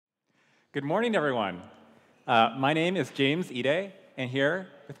Good morning, everyone. My name is James Ide, and here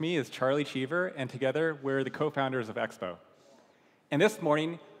with me is Charlie Cheever, and together we're the co-founders of Expo. And this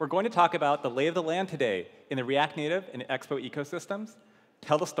morning, we're going to talk about the lay of the land today in the React Native and Expo ecosystems,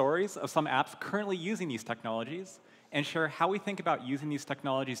 tell the stories of some apps currently using these technologies, and share how we think about using these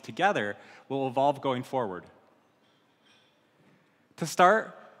technologies together will evolve going forward. To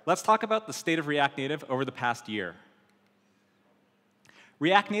start, let's talk about the state of React Native over the past year.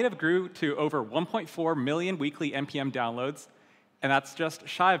 React Native grew to over 1.4 million weekly NPM downloads, and that's just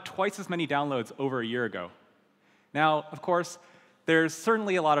shy of twice as many downloads over a year ago. Now, of course, there's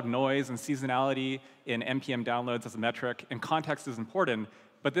certainly a lot of noise and seasonality in NPM downloads as a metric, and context is important,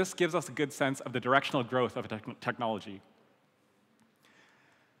 but this gives us a good sense of the directional growth of a technology.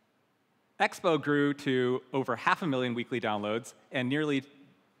 Expo grew to over 500,000 weekly downloads, and nearly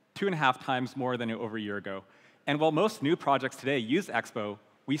 2.5 times more than over a year ago. And while most new projects today use Expo,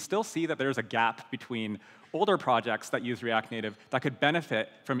 we still see that there's a gap between older projects that use React Native that could benefit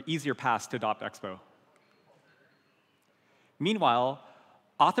from easier paths to adopt Expo. Meanwhile,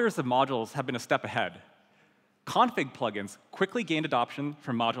 authors of modules have been a step ahead. Config plugins quickly gained adoption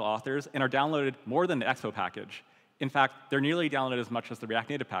from module authors and are downloaded more than the Expo package. In fact, they're nearly downloaded as much as the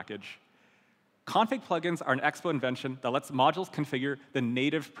React Native package. Config plugins are an Expo invention that lets modules configure the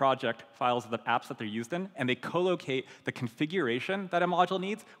native project files of the apps that they're used in, and they co-locate the configuration that a module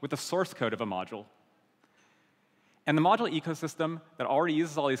needs with the source code of a module. And the module ecosystem that already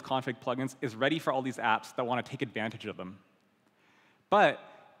uses all these config plugins is ready for all these apps that want to take advantage of them. But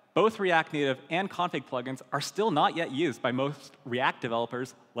both React Native and config plugins are still not yet used by most React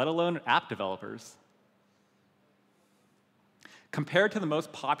developers, let alone app developers. Compared to the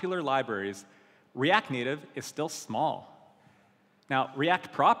most popular libraries, React Native is still small. Now,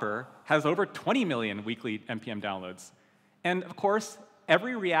 React proper has over 20 million weekly NPM downloads. And of course,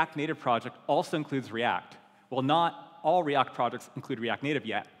 every React Native project also includes React. Well, not all React projects include React Native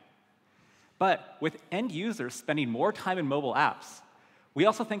yet. But with end users spending more time in mobile apps, we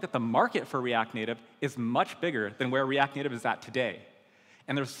also think that the market for React Native is much bigger than where React Native is at today.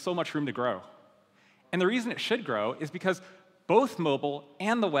 And there's so much room to grow. And the reason it should grow is because both mobile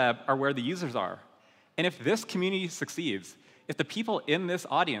and the web are where the users are. And if this community succeeds, if the people in this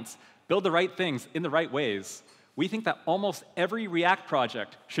audience build the right things in the right ways, we think that almost every React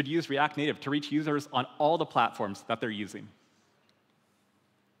project should use React Native to reach users on all the platforms that they're using.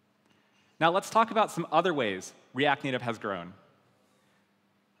 Now let's talk about some other ways React Native has grown.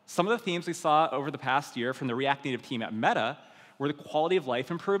 Some of the themes we saw over the past year from the React Native team at Meta were the quality of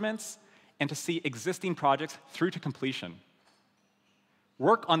life improvements and to see existing projects through to completion.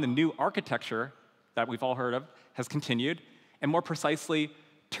 Work on the new architecture that we've all heard of has continued, and more precisely,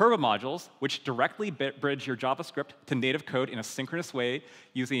 turbo modules, which directly bridge your JavaScript to native code in a synchronous way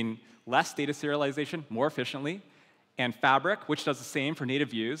using less data serialization more efficiently, and Fabric, which does the same for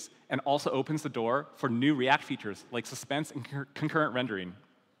native views and also opens the door for new React features like suspense and concurrent rendering.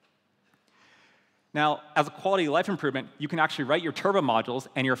 Now, as a quality of life improvement, you can actually write your turbo modules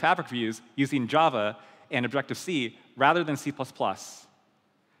and your Fabric views using Java and Objective-C rather than C++.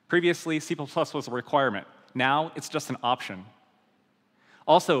 Previously, C++ was a requirement. Now, it's just an option.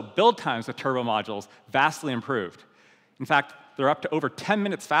 Also, build times with turbo modules vastly improved. In fact, they're up to over 10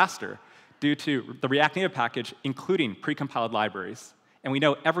 minutes faster due to the React Native package, including precompiled libraries. And we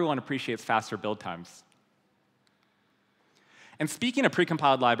know everyone appreciates faster build times. And speaking of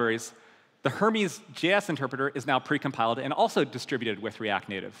precompiled libraries, the Hermes JS interpreter is now precompiled and also distributed with React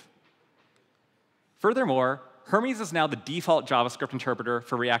Native. Furthermore, Hermes is now the default JavaScript interpreter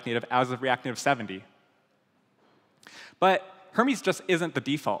for React Native as of React Native 70. But Hermes just isn't the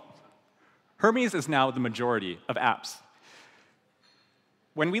default. Hermes is now the majority of apps.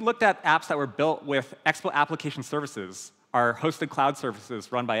 When we looked at apps that were built with Expo application services, our hosted cloud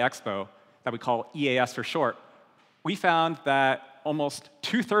services run by Expo, that we call EAS for short, we found that almost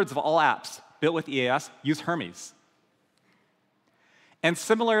 2/3 of all apps built with EAS use Hermes. And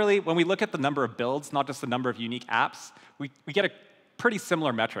similarly, when we look at the number of builds, not just the number of unique apps, we get a pretty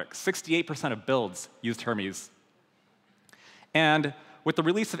similar metric. 68% of builds used Hermes. And with the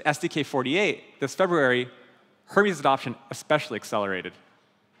release of SDK 48 this February, Hermes adoption especially accelerated.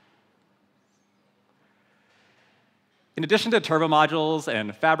 In addition to turbo modules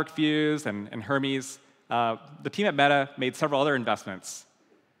and Fabric views and Hermes, the team at Meta made several other investments.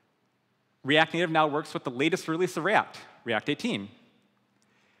 React Native now works with the latest release of React, React 18.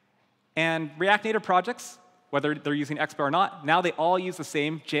 And React Native projects, whether they're using Expo or not, now they all use the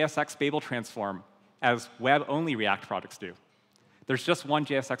same JSX Babel transform as web-only React projects do. There's just one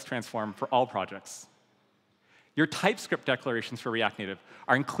JSX transform for all projects. Your TypeScript declarations for React Native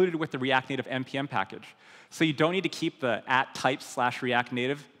are included with the React Native NPM package, so you don't need to keep the @types/React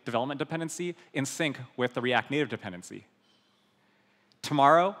Native development dependency in sync with the React Native dependency.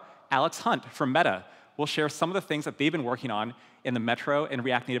 Tomorrow, Alex Hunt from Meta will share some of the things that they've been working on in the Metro and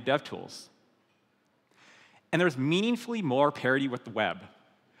React Native dev tools. And there's meaningfully more parity with the web.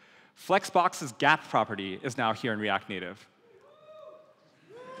 Flexbox's gap property is now here in React Native.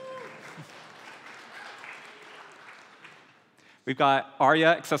 We've got ARIA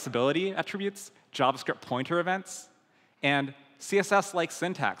accessibility attributes, JavaScript pointer events, and CSS-like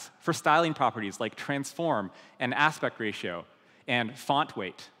syntax for styling properties like transform and aspect ratio and font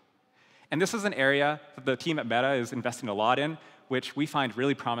weight. And this is an area that the team at Meta is investing a lot in, which we find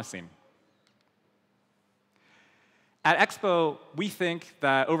really promising. At Expo, we think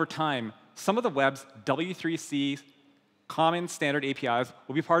that over time, some of the web's W3C common standard APIs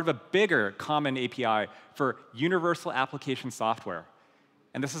will be part of a bigger common API for universal application software.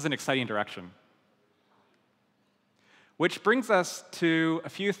 And this is an exciting direction. Which brings us to a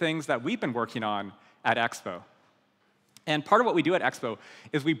few things that we've been working on at Expo. And part of what we do at Expo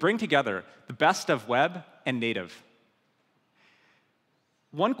is we bring together the best of web and native.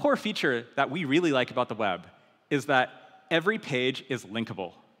 One core feature that we really like about the web is that every page is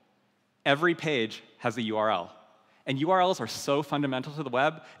linkable. Every page has a URL. And URLs are so fundamental to the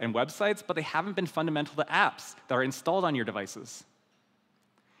web and websites, but they haven't been fundamental to apps that are installed on your devices.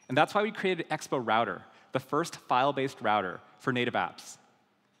 And that's why we created Expo Router, the first file-based router for native apps.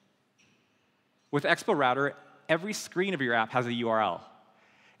 With Expo Router, every screen of your app has a URL.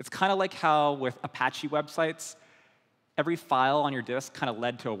 It's kind of like how with Apache websites, every file on your disk kind of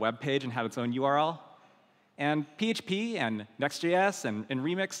led to a web page and had its own URL. And PHP and Next.js and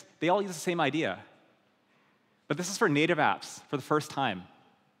Remix, they all use the same idea. But this is for native apps for the first time.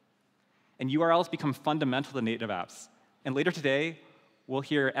 And URLs become fundamental to native apps. And later today, we'll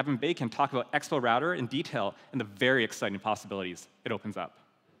hear Evan Bacon talk about Expo Router in detail and the very exciting possibilities it opens up.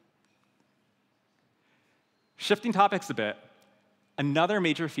 Shifting topics a bit, another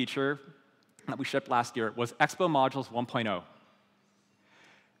major feature that we shipped last year was Expo Modules 1.0.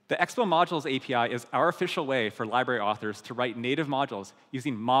 The Expo Modules API is our official way for library authors to write native modules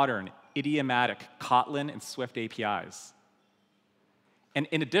using modern, idiomatic Kotlin and Swift APIs. And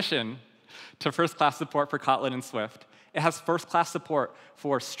in addition to first-class support for Kotlin and Swift, it has first-class support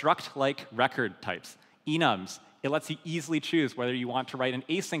for struct-like record types, enums. It lets you easily choose whether you want to write an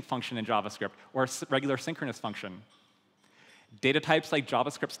async function in JavaScript or a regular synchronous function. Data types like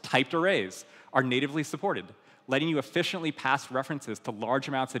JavaScript's typed arrays are natively supported, letting you efficiently pass references to large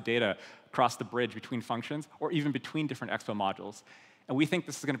amounts of data across the bridge between functions or even between different Expo modules. And we think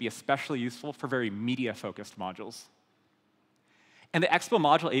this is going to be especially useful for very media-focused modules. And the Expo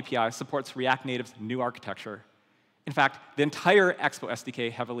Module API supports React Native's new architecture. In fact, the entire Expo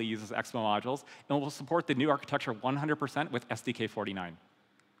SDK heavily uses Expo modules and will support the new architecture 100% with SDK 49.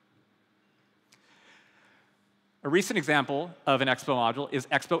 A recent example of an Expo module is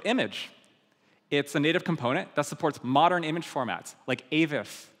Expo Image. It's a native component that supports modern image formats like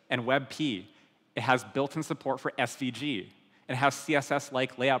AVIF and WebP. It has built-in support for SVG. It has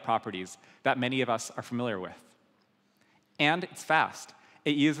CSS-like layout properties that many of us are familiar with. And it's fast.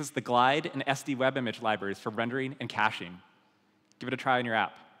 It uses the Glide and SD web image libraries for rendering and caching. Give it a try in your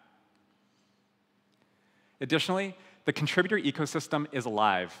app. Additionally, the contributor ecosystem is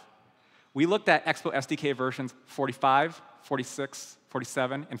alive. We looked at Expo SDK versions 45, 46,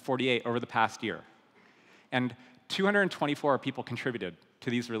 47, and 48 over the past year. And 224 people contributed to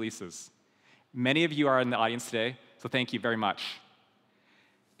these releases. Many of you are in the audience today, so thank you very much.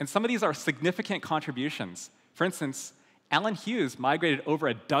 And some of these are significant contributions. For instance, Alan Hughes migrated over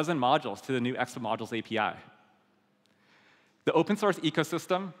a dozen modules to the new Expo Modules API. The open source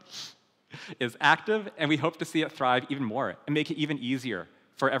ecosystem is active, and we hope to see it thrive even more and make it even easier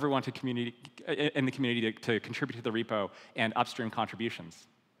for everyone in the community to contribute to the repo and upstream contributions.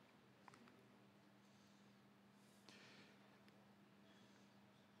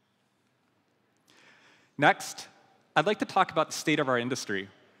 Next, I'd like to talk about the state of our industry,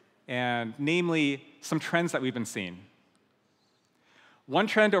 and namely, some trends that we've been seeing. One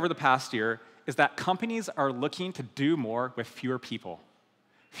trend over the past year is that companies are looking to do more with fewer people,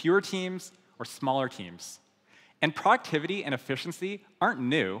 fewer teams or smaller teams. And productivity and efficiency aren't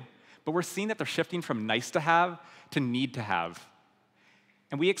new, but we're seeing that they're shifting from nice to have to need to have.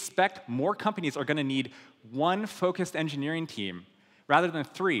 And we expect more companies are going to need one focused engineering team rather than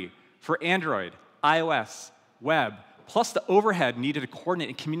 3 for Android, iOS, web, plus the overhead needed to coordinate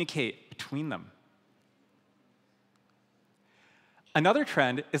and communicate between them. Another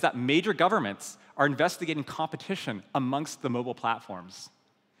trend is that major governments are investigating competition amongst the mobile platforms.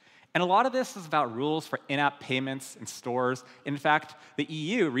 And a lot of this is about rules for in-app payments and stores. In fact, the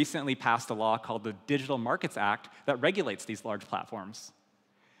EU recently passed a law called the Digital Markets Act that regulates these large platforms.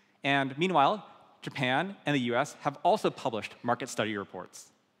 And meanwhile, Japan and the US have also published market study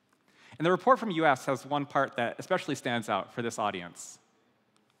reports. And the report from the US has one part that especially stands out for this audience.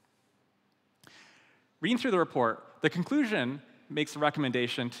 Reading through the report, the conclusion makes a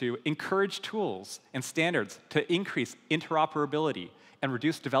recommendation to encourage tools and standards to increase interoperability and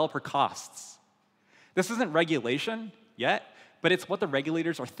reduce developer costs. This isn't regulation yet, but it's what the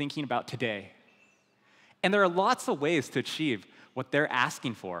regulators are thinking about today. And there are lots of ways to achieve what they're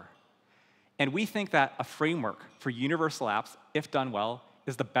asking for. And we think that a framework for universal apps, if done well,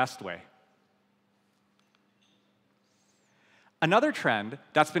 is the best way. Another trend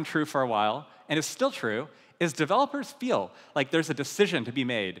that's been true for a while, and is still true, is developers feel like there's a decision to be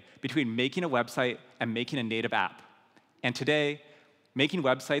made between making a website and making a native app. And today, making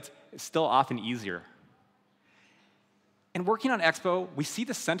websites is still often easier. And working on Expo, we see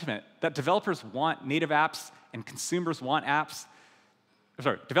the sentiment that developers want native apps and consumers want apps.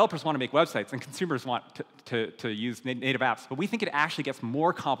 Sorry, developers want to make websites and consumers want to use native apps, but we think it actually gets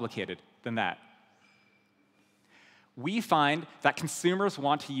more complicated than that. We find that consumers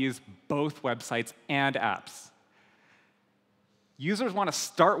want to use both websites and apps. Users want to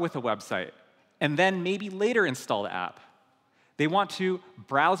start with a website and then maybe later install the app. They want to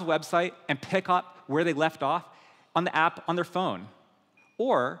browse a website and pick up where they left off on the app on their phone.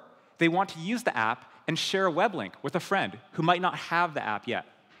 Or they want to use the app and share a web link with a friend who might not have the app yet.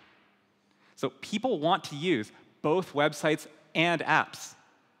 So people want to use both websites and apps.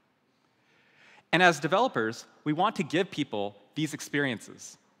 And as developers, we want to give people these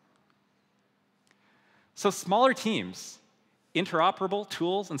experiences. So smaller teams, interoperable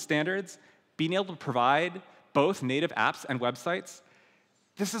tools and standards, being able to provide both native apps and websites,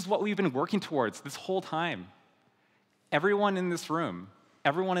 this is what we've been working towards this whole time. Everyone in this room,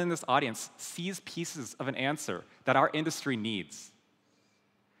 everyone in this audience sees pieces of an answer that our industry needs.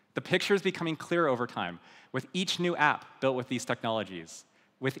 The picture is becoming clearer over time with each new app built with these technologies,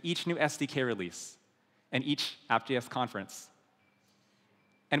 with each new SDK release, and each App.js conference.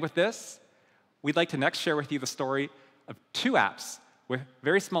 And with this, we'd like to next share with you the story of two apps with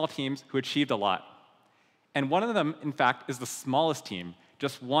very small teams who achieved a lot. And one of them, in fact, is the smallest team,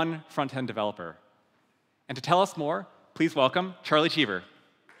 just one front-end developer. And to tell us more, please welcome Charlie Cheever.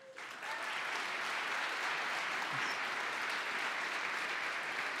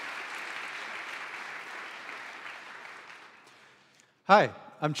 Hi,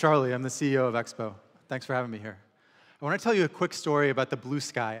 I'm Charlie. I'm the CEO of Expo. Thanks for having me here. I want to tell you a quick story about the Blue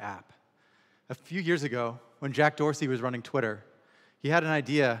Sky app. A few years ago, when Jack Dorsey was running Twitter, he had an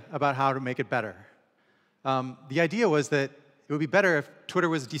idea about how to make it better. The idea was that it would be better if Twitter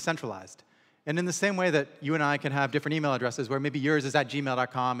was decentralized. And in the same way that you and I can have different email addresses, where maybe yours is at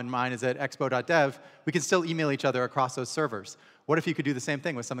gmail.com and mine is at expo.dev, we can still email each other across those servers. What if you could do the same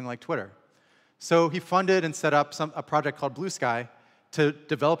thing with something like Twitter? So he funded and set up a project called Blue Sky to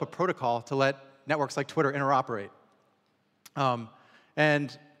develop a protocol to let networks like Twitter interoperate.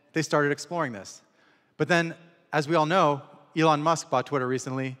 And they started exploring this. But then, as we all know, Elon Musk bought Twitter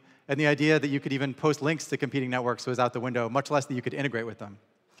recently, and the idea that you could even post links to competing networks was out the window, much less that you could integrate with them.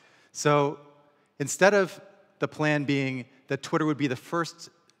 So instead of the plan being that Twitter would be the first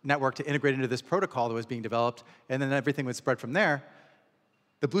network to integrate into this protocol that was being developed, and then everything would spread from there,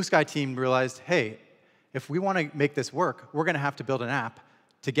 the Blue Sky team realized, hey, if we want to make this work, we're going to have to build an app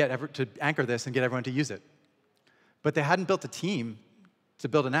to anchor this and get everyone to use it. But they hadn't built a team to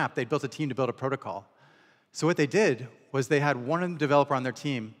build an app. They'd built a team to build a protocol. So what they did was they had one developer on their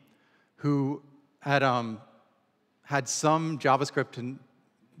team who had some JavaScript and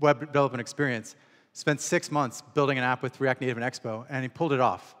web development experience, spent 6 months building an app with React Native and Expo, and he pulled it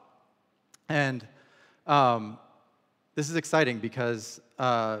off. And this is exciting because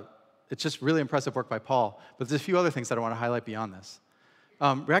it's just really impressive work by Paul. But there's a few other things that I want to highlight beyond this.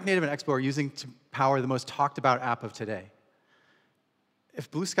 React Native and Expo are using to power the most talked about app of today. If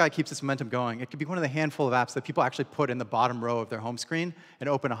Blue Sky keeps this momentum going, it could be one of the handful of apps that people actually put in the bottom row of their home screen and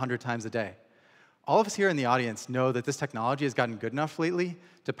open 100 times a day. All of us here in the audience know that this technology has gotten good enough lately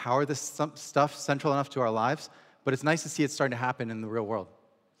to power this stuff central enough to our lives, but it's nice to see it starting to happen in the real world.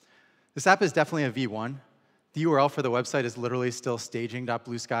 This app is definitely a V1. The URL for the website is literally still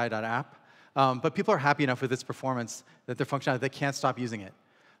staging.bluesky.app. But people are happy enough with its performance that their functionality, they can't stop using it.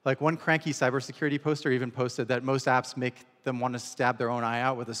 Like one cranky cybersecurity poster even posted that most apps make them want to stab their own eye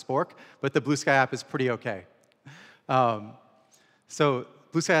out with a spork, but the Blue Sky app is pretty okay. So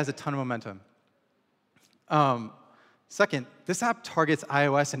Blue Sky has a ton of momentum. Second, this app targets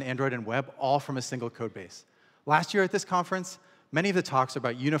iOS and Android and web all from a single code base. Last year at this conference, many of the talks are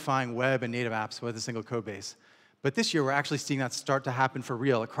about unifying web and native apps with a single code base. But this year, we're actually seeing that start to happen for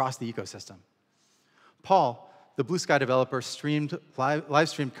real across the ecosystem. Paul, the Blue Sky developer, live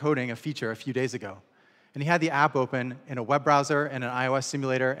streamed coding a feature a few days ago. And he had the app open in a web browser and an iOS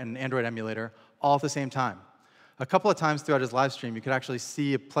simulator and an Android emulator all at the same time. A couple of times throughout his live stream, you could actually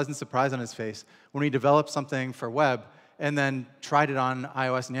see a pleasant surprise on his face when he developed something for web and then tried it on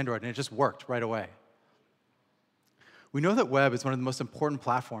iOS and Android, and it just worked right away. We know that web is one of the most important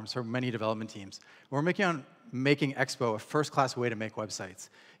platforms for many development teams. We're making Expo a first-class way to make websites,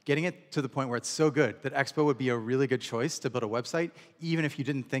 getting it to the point where it's so good that Expo would be a really good choice to build a website, even if you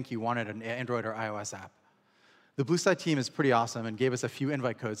didn't think you wanted an Android or iOS app. The Blue Sky team is pretty awesome and gave us a few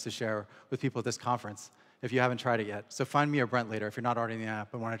invite codes to share with people at this conference if you haven't tried it yet. So find me or Brent later if you're not already in the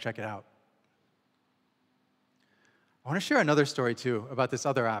app and want to check it out. I want to share another story, too, about this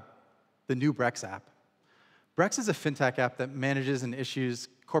other app, the new Brex app. Brex is a fintech app that manages and issues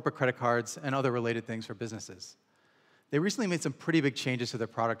corporate credit cards and other related things for businesses. They recently made some pretty big changes to their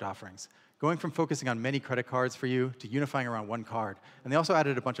product offerings, going from focusing on many credit cards for you to unifying around one card. And they also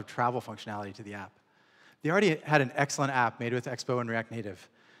added a bunch of travel functionality to the app. They already had an excellent app made with Expo and React Native.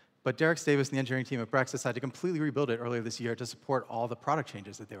 But Derek Davis and the engineering team at Brex decided to completely rebuild it earlier this year to support all the product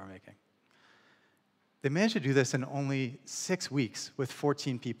changes that they were making. They managed to do this in only 6 weeks with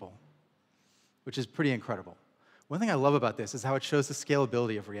 14 people, which is pretty incredible. One thing I love about this is how it shows the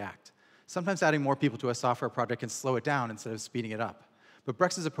scalability of React. Sometimes adding more people to a software project can slow it down instead of speeding it up. But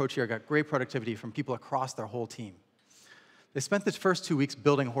Brex's approach here got great productivity from people across their whole team. They spent the first 2 weeks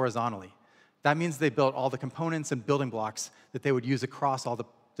building horizontally. That means they built all the components and building blocks that they would use across all the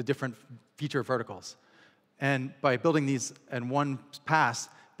different feature verticals. And by building these in one pass,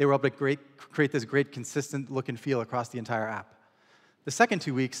 they were able to create this great consistent look and feel across the entire app. The second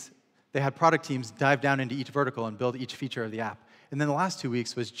 2 weeks, they had product teams dive down into each vertical and build each feature of the app. And then the last 2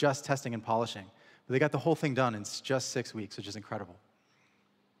 weeks was just testing and polishing. But they got the whole thing done in just 6 weeks, which is incredible.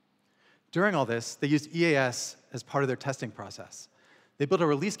 During all this, they used EAS as part of their testing process. They built a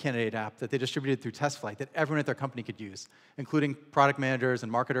release candidate app that they distributed through TestFlight that everyone at their company could use, including product managers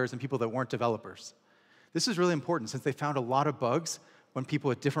and marketers and people that weren't developers. This is really important since they found a lot of bugs when people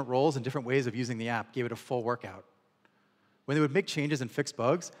with different roles and different ways of using the app gave it a full workout. When they would make changes and fix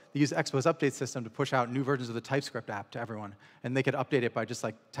bugs, they used Expo's update system to push out new versions of the TypeScript app to everyone, and they could update it by just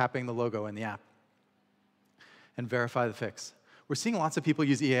tapping the logo in the app and verify the fix. We're seeing lots of people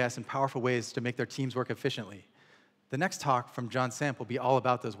use EAS in powerful ways to make their teams work efficiently. The next talk from John Samp will be all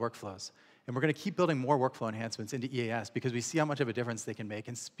about those workflows, and we're going to keep building more workflow enhancements into EAS because we see how much of a difference they can make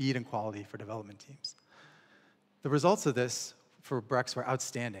in speed and quality for development teams. The results of this for Brex were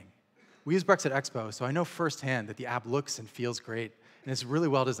outstanding. We use Brex at Expo, so I know firsthand that the app looks and feels great, and it's really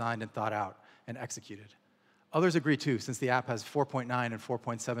well designed and thought out and executed. Others agree too, since the app has 4.9 and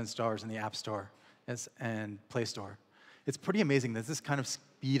 4.7 stars in the App Store and Play Store. It's pretty amazing that this kind of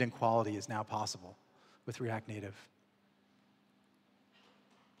speed and quality is now possible with React Native.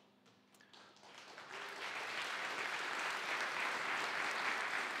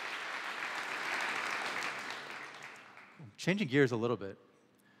 Changing gears a little bit.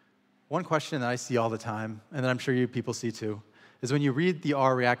 One question that I see all the time, and that I'm sure you people see too, is when you read the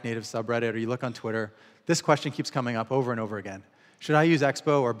React Native subreddit or you look on Twitter, this question keeps coming up over and over again. Should I use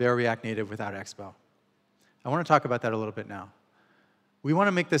Expo or bear React Native without Expo? I want to talk about that a little bit now. We want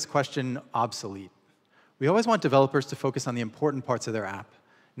to make this question obsolete. We always want developers to focus on the important parts of their app,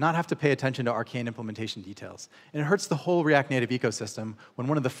 not have to pay attention to arcane implementation details. And it hurts the whole React Native ecosystem when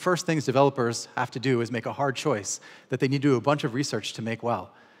one of the first things developers have to do is make a hard choice that they need to do a bunch of research to make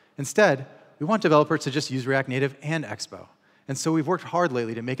well. Instead, we want developers to just use React Native and Expo. And so we've worked hard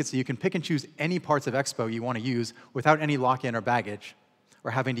lately to make it so you can pick and choose any parts of Expo you want to use without any lock-in or baggage,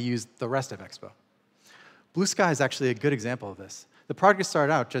 or having to use the rest of Expo. Blue Sky is actually a good example of this. The project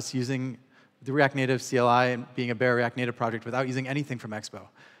started out just using the React Native CLI and being a bare React Native project without using anything from Expo.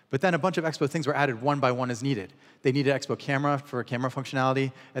 But then a bunch of Expo things were added one by one as needed. They needed Expo Camera for camera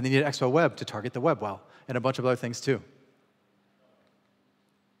functionality, and they needed Expo Web to target the web well, and a bunch of other things too.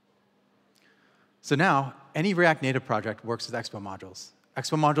 So now, any React Native project works with Expo modules.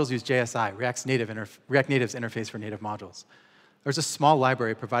 Expo modules use JSI, React Native's interface for native modules. There's a small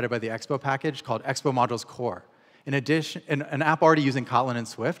library provided by the Expo package called Expo Modules Core. In addition, in an app already using Kotlin and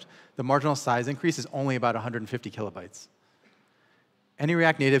Swift, the marginal size increase is only about 150 kilobytes. Any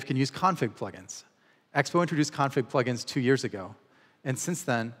React Native can use config plugins. Expo introduced config plugins 2 years ago, and since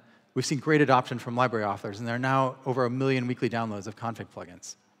then, We've seen great adoption from library authors, and there are now over 1 million weekly downloads of config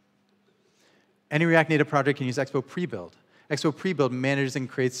plugins. Any React Native project can use Expo Prebuild. Expo Prebuild manages and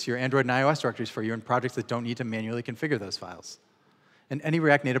creates your Android and iOS directories for you in projects that don't need to manually configure those files. And any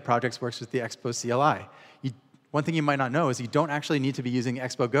React Native project works with the Expo CLI. One thing you might not know is you don't actually need to be using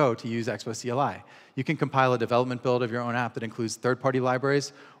Expo Go to use Expo CLI. You can compile a development build of your own app that includes third-party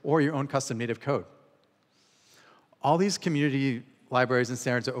libraries or your own custom native code. All these community libraries and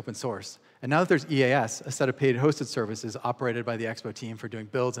standards are open source. And now that there's EAS, a set of paid hosted services operated by the Expo team for doing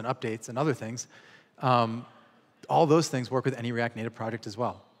builds and updates and other things, all those things work with any React Native project as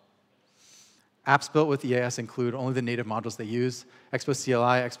well. Apps built with EAS include only the native modules they use. Expo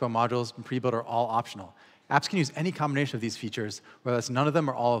CLI, Expo modules, and Prebuild are all optional. Apps can use any combination of these features, whether it's none of them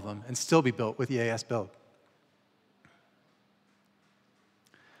or all of them, and still be built with EAS build.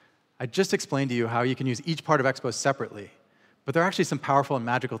 I just explained to you how you can use each part of Expo separately, but there are actually some powerful and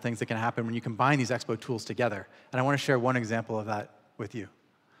magical things that can happen when you combine these Expo tools together, and I want to share one example of that with you.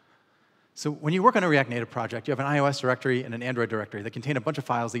 So when you work on a React Native project, you have an iOS directory and an Android directory that contain a bunch of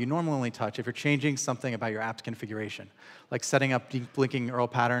files that you normally only touch if you're changing something about your app's configuration, like setting up deep linking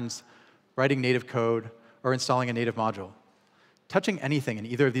URL patterns, writing native code, or installing a native module. Touching anything in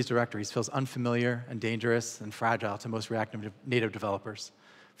either of these directories feels unfamiliar and dangerous and fragile to most React Native developers.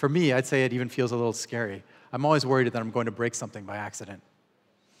 For me, I'd say it even feels a little scary. I'm always worried that I'm going to break something by accident.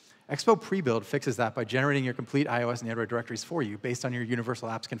 Expo Prebuild fixes that by generating your complete iOS and Android directories for you based on your universal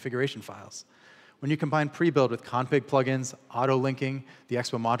apps configuration files. When you combine Prebuild with config plugins, auto-linking, the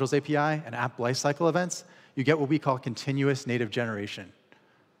Expo Modules API, and app lifecycle events, you get what we call continuous native generation,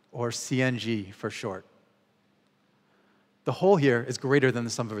 or CNG for short. The whole here is greater than the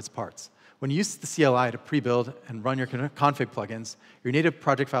sum of its parts. When you use the CLI to prebuild and run your config plugins, your native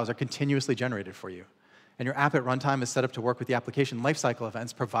project files are continuously generated for you. And your app at runtime is set up to work with the application lifecycle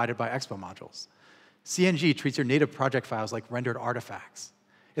events provided by Expo modules. CNG treats your native project files like rendered artifacts.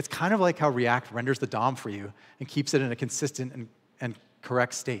 It's kind of like how React renders the DOM for you and keeps it in a consistent and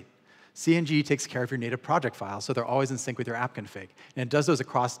correct state. CNG takes care of your native project files, so they're always in sync with your app config, and it does those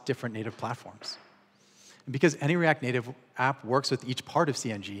across different native platforms. And because any React Native app works with each part of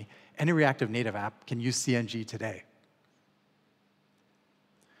CNG, any reactive native app can use CNG today.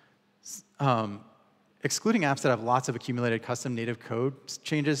 Excluding apps that have lots of accumulated custom native code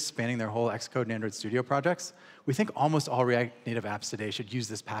changes spanning their whole Xcode and Android Studio projects, we think almost all React Native apps today should use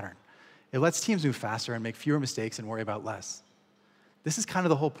this pattern. It lets teams move faster and make fewer mistakes and worry about less. This is kind of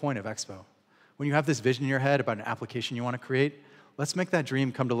the whole point of Expo. When you have this vision in your head about an application you want to create, let's make that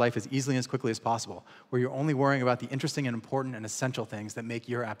dream come to life as easily and as quickly as possible, where you're only worrying about the interesting and important and essential things that make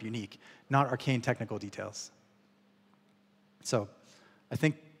your app unique, not arcane technical details. So I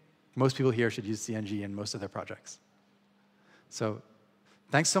think most people here should use CNG in most of their projects. So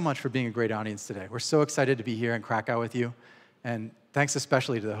thanks so much for being a great audience today. We're so excited to be here in Krakow with you. And thanks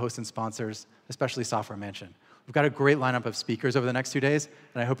especially to the hosts and sponsors, especially Software Mansion. We've got a great lineup of speakers over the next 2 days,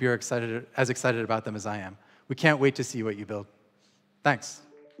 and I hope you're as excited about them as I am. We can't wait to see what you build. Thanks.